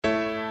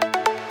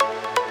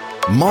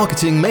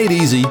Marketing Made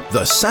Easy,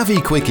 The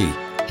Savvy Quickie.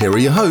 Here are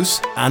your hosts,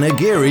 Anna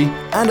Geary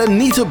and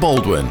Anita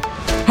Baldwin.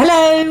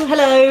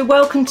 Hello.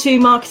 Welcome to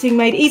Marketing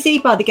Made Easy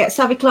by the Get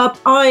Savvy Club.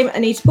 I'm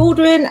Anita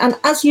Baldwin, and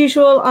as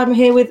usual, I'm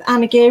here with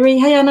Anna Geary.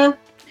 Hey, Anna.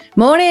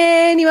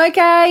 Morning, you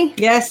okay?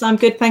 Yes, I'm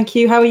good, thank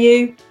you. How are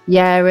you?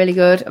 Yeah, really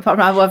good. Apart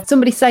from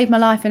somebody saved my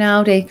life in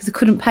Aldi because I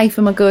couldn't pay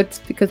for my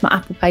goods because my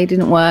Apple Pay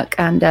didn't work,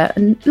 and a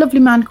lovely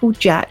man called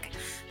Jack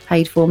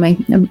paid for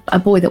me, a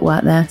boy that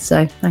worked there.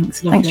 So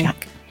thanks, Lovely. Thanks,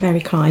 Jack. Very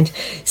kind.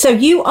 So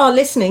you are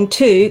listening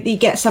to the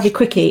Get Savvy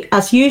Quickie.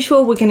 As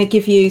usual, we're going to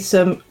give you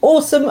some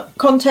awesome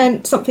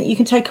content, something you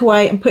can take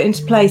away and put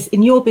into place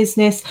in your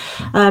business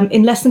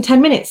in less than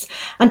 10 minutes.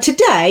 And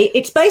today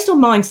it's based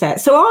on mindset.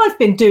 So I've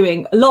been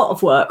doing a lot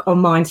of work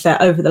on mindset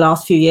over the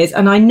last few years,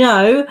 and I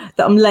know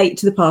that I'm late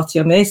to the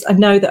party on this. I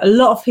know that a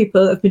lot of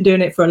people have been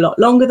doing it for a lot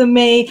longer than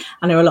me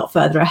and are a lot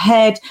further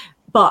ahead,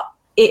 but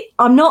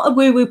I'm not a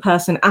woo-woo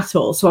person at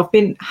all. So I've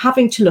been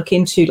having to look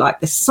into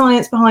like the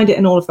science behind it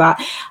and all of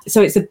that. So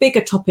it's a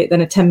bigger topic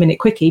than a 10-minute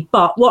quickie.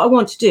 But what I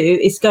want to do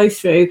is go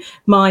through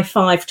my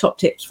 5 top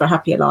tips for a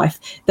happier life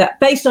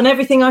that, based on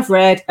everything I've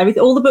read,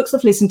 all the books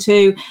I've listened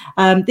to,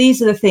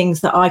 these are the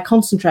things that I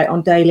concentrate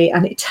on daily,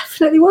 and it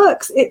definitely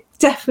works. It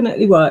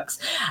definitely works.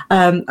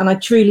 And I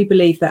truly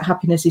believe that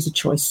happiness is a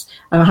choice.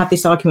 And I have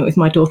this argument with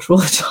my daughter all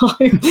the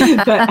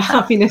time, but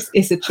happiness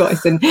is a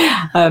choice,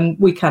 and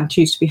we can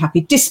choose to be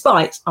happy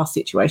despite our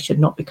situation,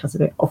 not because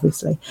of it,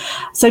 obviously.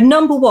 So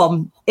number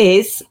 1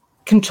 is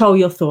control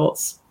your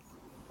thoughts.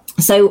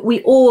 So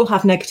we all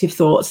have negative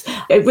thoughts.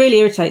 It really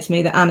irritates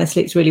me that Anna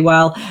sleeps really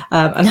well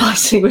and I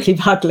sleep really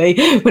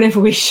badly. Whenever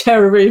we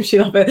share a room,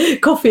 she'll have a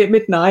coffee at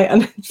midnight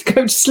and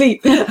go to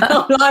sleep.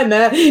 I'm lying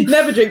there,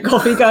 never drink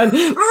coffee, going,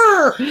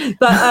 Arr!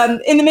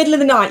 But in the middle of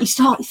the night, you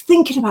start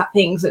thinking about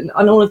things and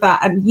all of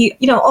that. And, you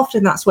know,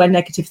 often that's where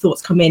negative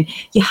thoughts come in.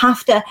 You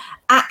have to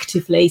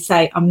actively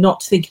say, I'm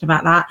not thinking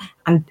about that,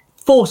 and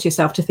force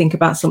yourself to think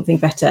about something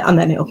better, and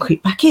then it'll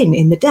creep back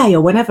in the day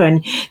or whenever,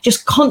 and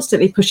just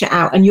constantly push it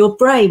out, and your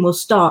brain will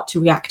start to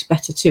react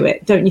better to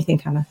it. Don't you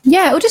think, Anna?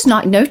 Yeah, or just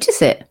not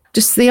notice it.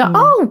 Just see,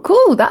 oh,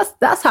 cool,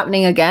 that's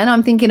happening again.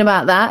 I'm thinking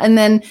about that, and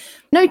then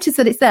notice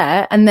that it's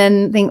there, and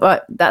then think,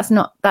 right, that's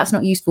not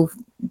useful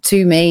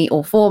to me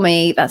or for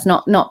me. That's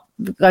not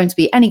going to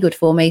be any good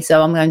for me.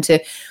 So I'm going to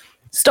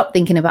stop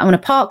thinking about it. I'm going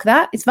to park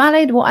that. It's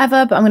valid,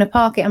 whatever, but I'm going to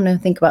park it. I'm going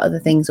to think about other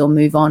things or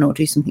move on or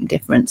do something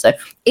different. So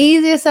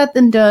easier said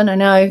than done. I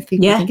know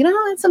people are thinking,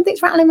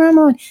 something's rattling around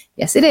my mind.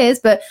 Yes, it is.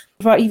 But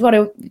you've got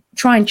to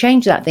try and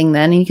change that thing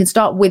then. And you can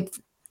start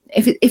with,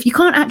 if you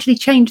can't actually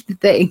change the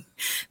thing,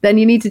 then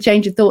you need to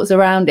change your thoughts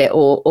around it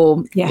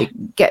or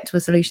get to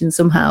a solution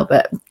somehow.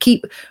 But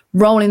keep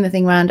rolling the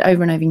thing around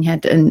over and over in your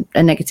head, and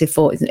a negative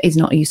thought is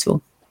not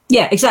useful.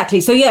 Yeah,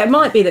 exactly. So, it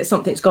might be that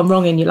something's gone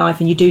wrong in your life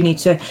and you do need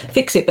to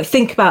fix it, but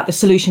think about the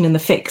solution and the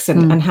fix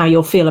and how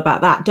you'll feel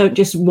about that. Don't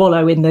just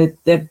wallow in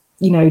the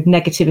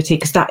negativity,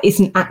 because that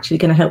isn't actually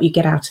going to help you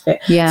get out of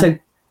it. Yeah. So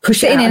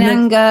push it out. In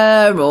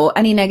anger or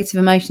any negative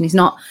emotion it's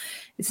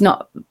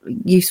not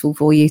useful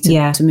for you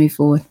to move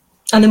forward.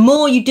 And the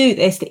more you do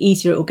this, the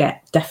easier it will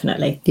get,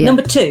 definitely. Yeah.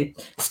 Number 2,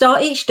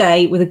 start each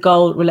day with a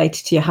goal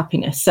related to your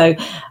happiness. So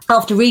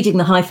after reading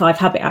The High 5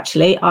 Habit,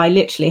 actually, I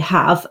literally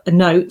have a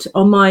note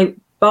on my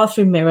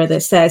bathroom mirror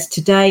that says,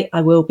 today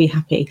I will be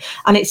happy.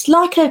 And it's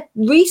like a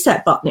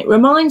reset button. It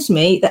reminds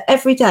me that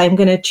every day I'm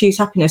going to choose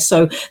happiness.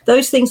 So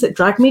those things that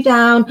drag me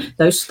down,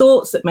 those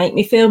thoughts that make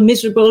me feel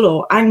miserable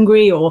or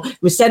angry or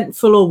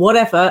resentful or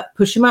whatever,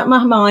 push them out of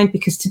my mind,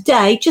 because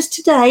today, just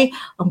today,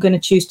 I'm going to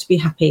choose to be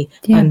happy.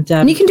 Yeah.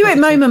 And you can do it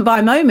moment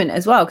by moment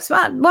as well. Because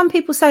when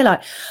people say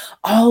like,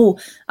 oh,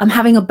 I'm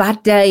having a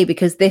bad day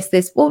because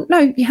this, well,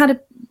 no, you had a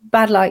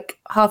bad like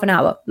half an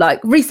hour, like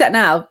reset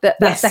now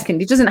that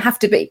second. It doesn't have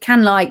to be, it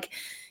can, like,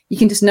 you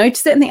can just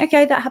notice it and think,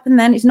 okay, that happened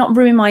then, it's not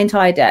ruined my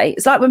entire day.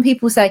 It's like when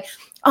people say,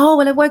 oh,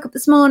 well, I woke up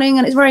this morning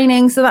and it's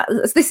raining, so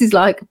this is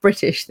like a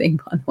British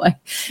thing, by the way.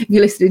 If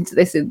you're listening to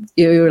this and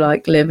you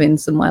like live in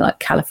somewhere like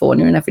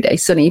California and every day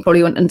sunny, you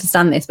probably won't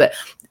understand this, but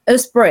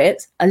us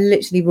Brits are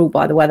literally ruled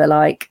by the weather.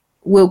 Like,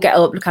 we'll get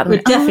up, look at them,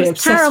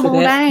 it's a terrible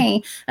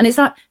day. And it's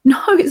like,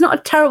 no, it's not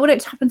a terrible day,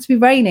 it happens to be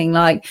raining.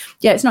 Like,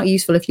 yeah, it's not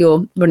useful if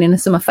you're running a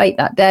summer fete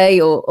that day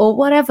or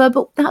whatever,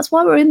 but that's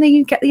why we're in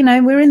the UK,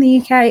 we're in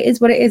the UK, it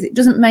is what it is. It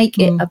doesn't make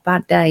it a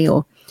bad day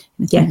or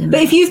Yeah, but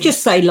if you've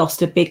just, say,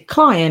 lost a big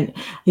client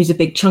who's a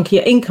big chunk of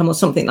your income or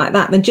something like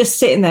that, then just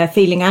sitting there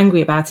feeling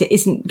angry about it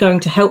isn't going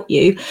to help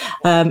you.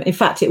 In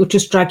fact, it will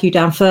just drag you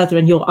down further,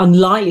 and you're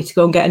unlikely to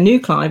go and get a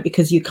new client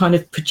because you're kind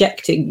of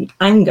projecting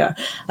anger.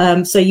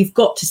 So you've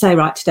got to say,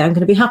 right, today I'm going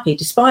to be happy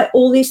despite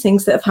all these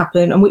things that have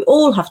happened. And we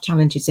all have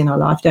challenges in our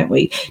life, don't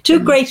we? To a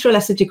greater or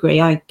lesser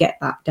degree. I get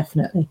that,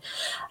 definitely.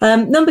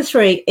 Number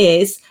 3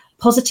 is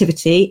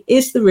positivity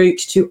is the route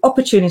to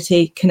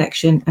opportunity,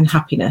 connection, and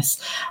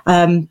happiness.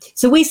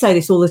 So we say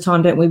this all the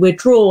time, don't we? We're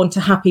drawn to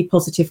happy,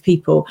 positive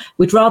people.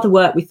 We'd rather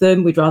work with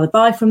them. We'd rather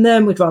buy from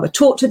them. We'd rather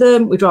talk to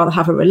them. We'd rather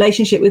have a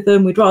relationship with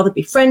them. We'd rather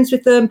be friends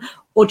with them,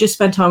 or just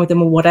spend time with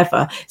them, or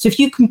whatever. So if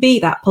you can be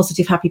that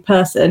positive, happy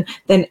person,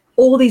 then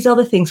all these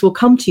other things will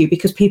come to you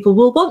because people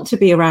will want to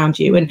be around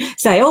you and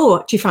say,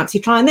 oh, do you fancy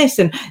trying this?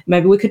 And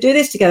maybe we could do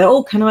this together.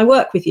 Oh, can I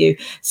work with you?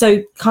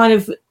 So kind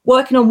of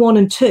working on 1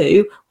 and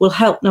 2 will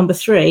help number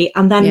 3,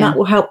 and then that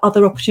will help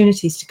other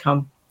opportunities to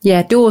come.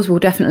 Yeah, doors will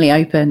definitely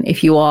open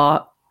if you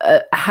are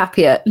a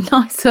happier,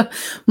 nicer,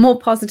 more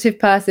positive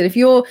person. If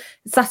you're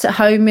sat at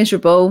home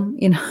miserable,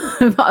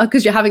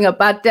 because you're having a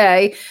bad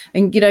day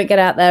and you don't get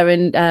out there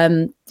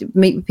and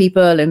meet with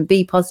people and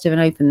be positive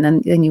and open,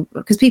 then you,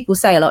 because people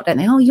say a lot, don't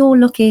they? Oh, you're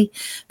lucky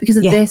because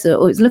of this,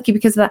 or it's lucky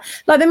because of that.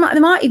 Like they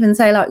might even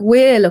say like,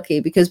 we're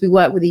lucky because we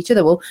work with each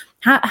other. Well,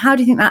 how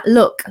do you think that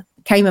look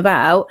came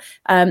about?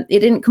 It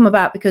didn't come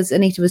about because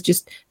Anita was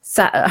just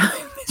sat at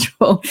home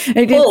miserable.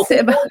 It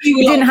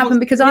didn't happen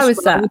because I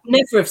was sat. I would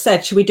never have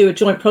said, should we do a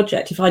joint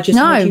project, if I just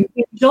had you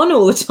John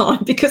all the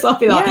time, because I'd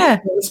be like,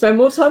 I'll spend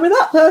more time with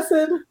that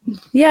person.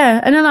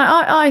 Yeah. And then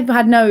I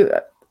had no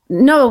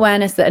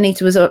awareness that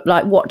Anita was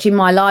like watching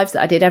my lives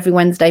that I did every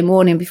Wednesday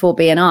morning before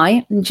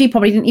BNI, and she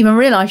probably didn't even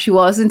realise she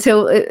was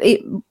until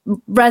it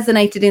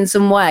resonated in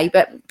some way.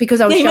 But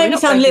because I was, you made me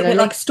sound a little bit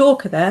like a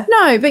stalker there.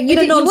 No, but you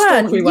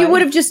weren't. You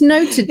would have just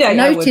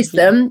noticed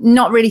them,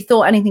 not really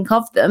thought anything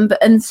of them.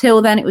 But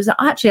until then, it was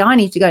actually I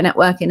need to go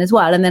networking as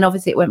well, and then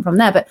obviously it went from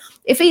there. But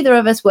if either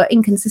of us were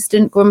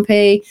inconsistent,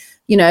 grumpy,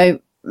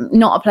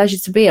 not a pleasure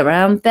to be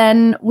around,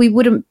 then we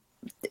wouldn't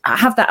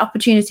have that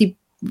opportunity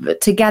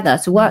together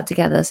to work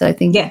together. So I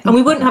think and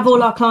we wouldn't have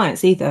all our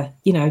clients either.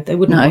 They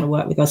wouldn't want to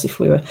work with us if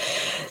we were.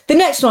 The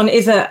next one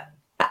is a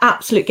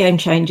absolute game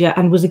changer,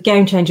 and was a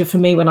game changer for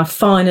me when I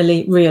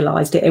finally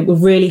realized it. It will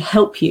really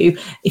help you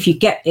if you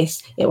get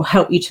this. It will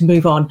help you to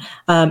move on,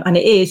 and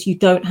it is, you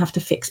don't have to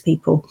fix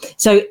people.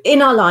 So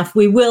in our life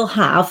we will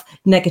have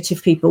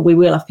negative people, we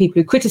will have people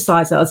who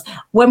criticize us.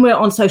 When we're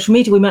on social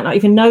media, we might not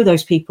even know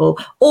those people,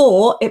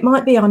 or it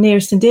might be our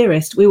nearest and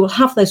dearest. We will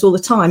have those all the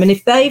time, and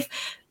if they've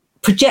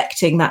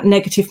projecting that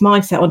negative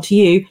mindset onto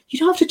you, you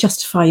don't have to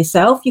justify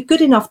yourself. You're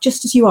good enough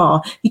just as you are.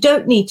 You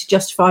don't need to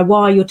justify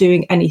why you're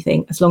doing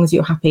anything as long as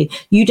you're happy.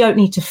 You don't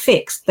need to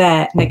fix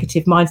their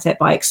negative mindset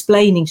by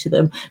explaining to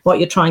them what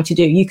you're trying to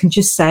do. You can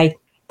just say,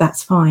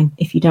 that's fine.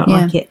 If you don't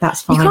like it,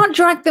 that's fine. You can't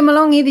drag them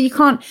along either. You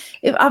can't.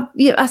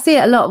 I see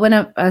it a lot when,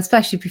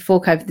 especially before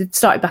COVID, it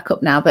started back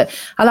up now, but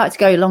I like to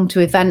go along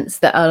to events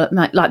that are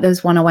like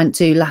there's one I went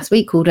to last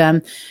week called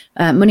Money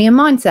and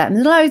Mindset. And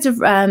there's loads of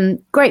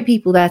great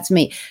people there to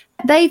meet.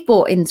 They've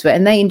bought into it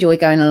and they enjoy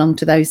going along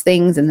to those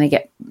things and they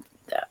get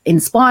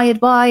inspired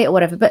by it or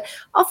whatever. But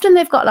often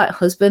they've got like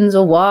husbands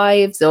or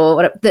wives or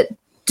whatever that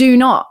do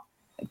not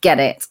get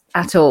it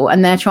at all.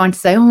 And they're trying to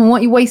say, oh, what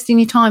are you wasting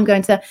your time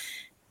going to?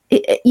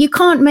 You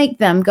can't make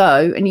them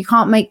go, and you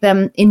can't make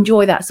them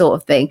enjoy that sort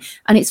of thing.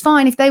 And it's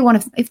fine if they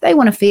want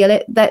to feel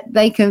it, that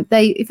they can.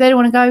 If they don't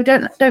want to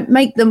go, don't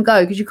make them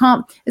go, because you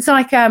can't. It's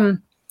like and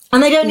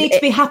they don't need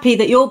to be happy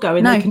that you're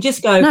going. No, they can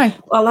just go. No.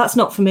 Well, that's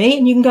not for me,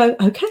 and you can go.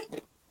 Okay.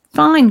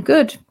 Fine,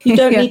 good. You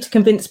don't need to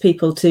convince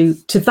people to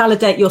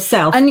validate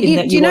yourself. And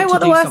you know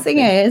what the worst thing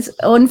is?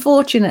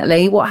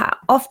 Unfortunately, what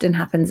often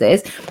happens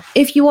is,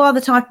 if you are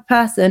the type of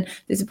person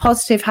that's a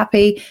positive,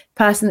 happy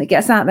person that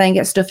gets out there and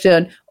gets stuff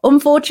done,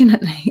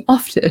 unfortunately,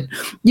 often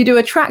you do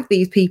attract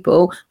these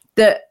people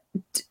that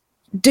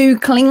do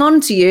cling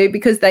on to you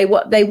because they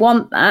want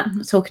that. I'm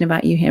not talking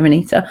about you here,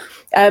 Anita,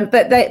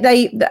 but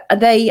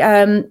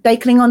they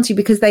cling on to you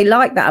because they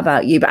like that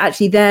about you, but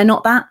actually they're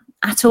not that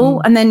at all.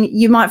 And then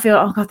you might feel,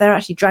 oh God, they're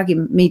actually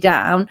dragging me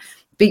down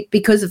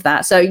because of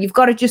that. So you've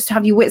got to just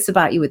have your wits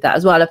about you with that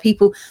as well. Are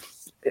people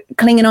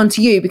clinging on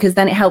to you because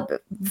then it helped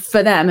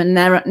for them, and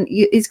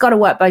it's got to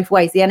work both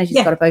ways. The energy's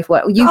got to both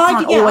work. You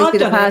can't always be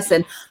the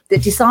person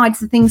that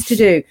decides the things to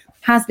do,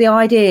 has the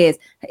ideas,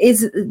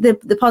 is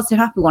the positive,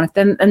 happy one.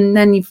 And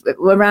then you've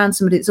around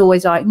somebody that's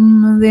always like,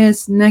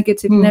 this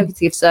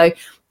negative. So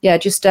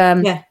just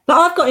but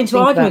I've got into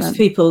arguments with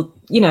people,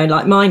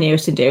 like my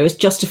nearest and dearest,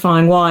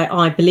 justifying why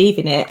I believe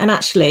in it, and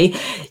actually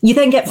you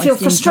then feel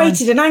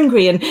frustrated and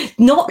angry and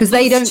not because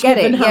they don't get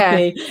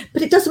it.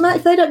 But it doesn't matter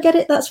if they don't get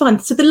it, that's fine.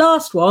 So the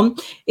last one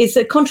is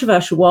a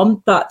controversial one,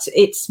 but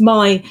it's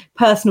my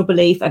personal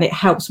belief and it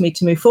helps me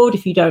to move forward.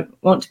 If you don't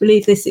want to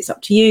believe this, it's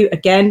up to you.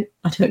 Again,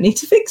 I don't need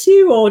to fix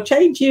you or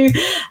change you.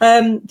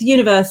 The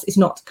universe is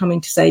not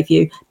coming to save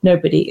you.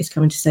 Nobody is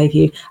coming to save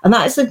you. And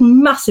that is a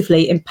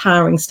massively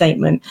empowering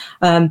statement,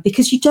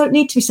 because you don't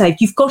need to be saved.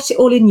 You've got it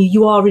all in you.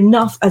 You are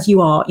enough as you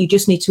are. You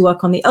just need to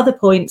work on the other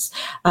points,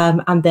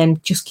 and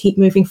then just keep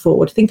moving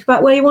forward. Think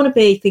about where you want to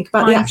be. Think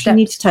about the action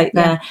you need to take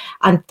there,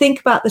 and think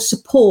about the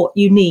support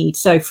you need.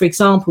 So, for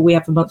example, we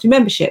have a monthly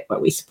membership where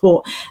we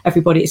support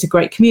everybody. It's a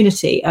great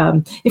community.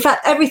 In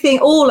fact,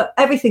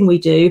 everything we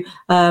do,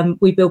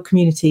 we build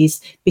communities,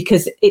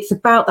 because it's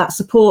about that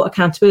support,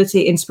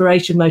 accountability,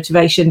 inspiration,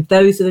 motivation.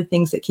 Those are the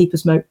things that keep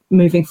us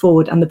moving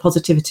forward, and the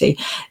positivity.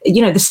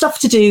 The stuff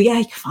to do, you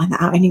can find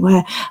that out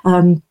anywhere.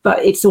 But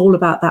it's all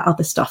about that that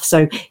other stuff.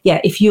 So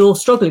yeah, if you're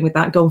struggling with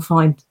that, go and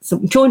find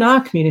some, join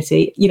our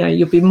community. You know,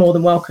 you'll be more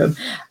than welcome.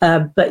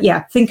 But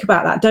yeah, think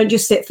about that. Don't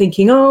just sit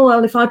thinking, oh,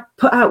 well, if I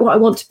put out what I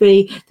want to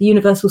be, the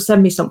universe will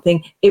send me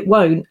something. It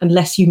won't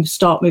unless you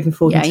start moving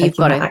forward and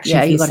taking that action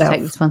for yourself. You've got to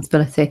take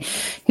responsibility.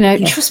 You know,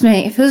 trust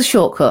me, if it was a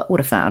shortcut, I would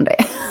have found it.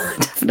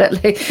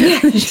 Definitely.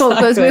 The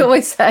shortcut, as we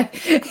always say,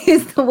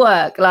 is the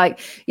work. Like,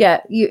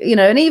 yeah, you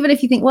know, and even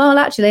if you think, well,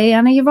 actually,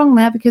 Anna, you're wrong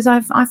there because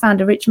I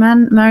found a rich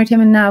man, married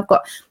him, and now I've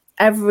got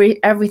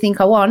everything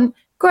I want.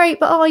 Great,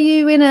 but are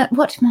you in a,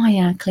 what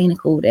my cleaner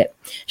called it?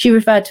 She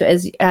referred to it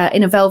as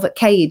in a velvet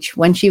cage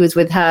when she was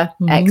with her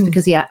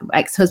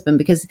ex-husband,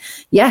 because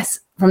yes,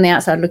 from the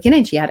outside looking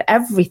in, she had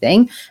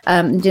everything,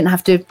 didn't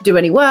have to do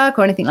any work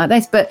or anything like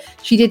this, but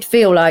she did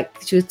feel like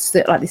she was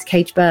like this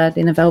caged bird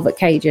in a velvet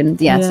cage. And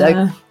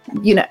so,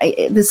 you know,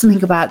 there's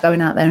something about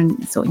going out there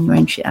and sorting your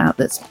own shit out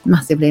that's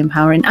massively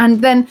empowering.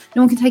 And then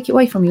no one can take it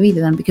away from you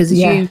either then, because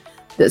it's you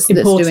that's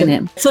doing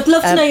it. So I'd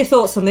love to know your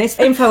thoughts on this.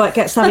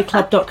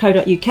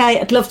 info@getsavvyclub.co.uk.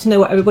 I'd love to know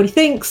what everybody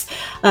thinks,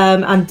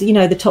 and you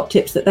know, the top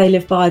tips that they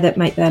live by that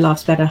make their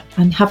lives better.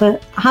 And have an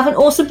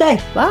awesome day.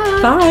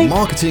 Bye.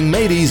 Marketing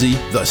Made Easy,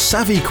 the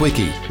Savvy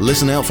Quickie.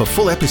 Listen out for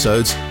full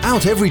episodes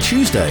out every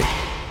Tuesday.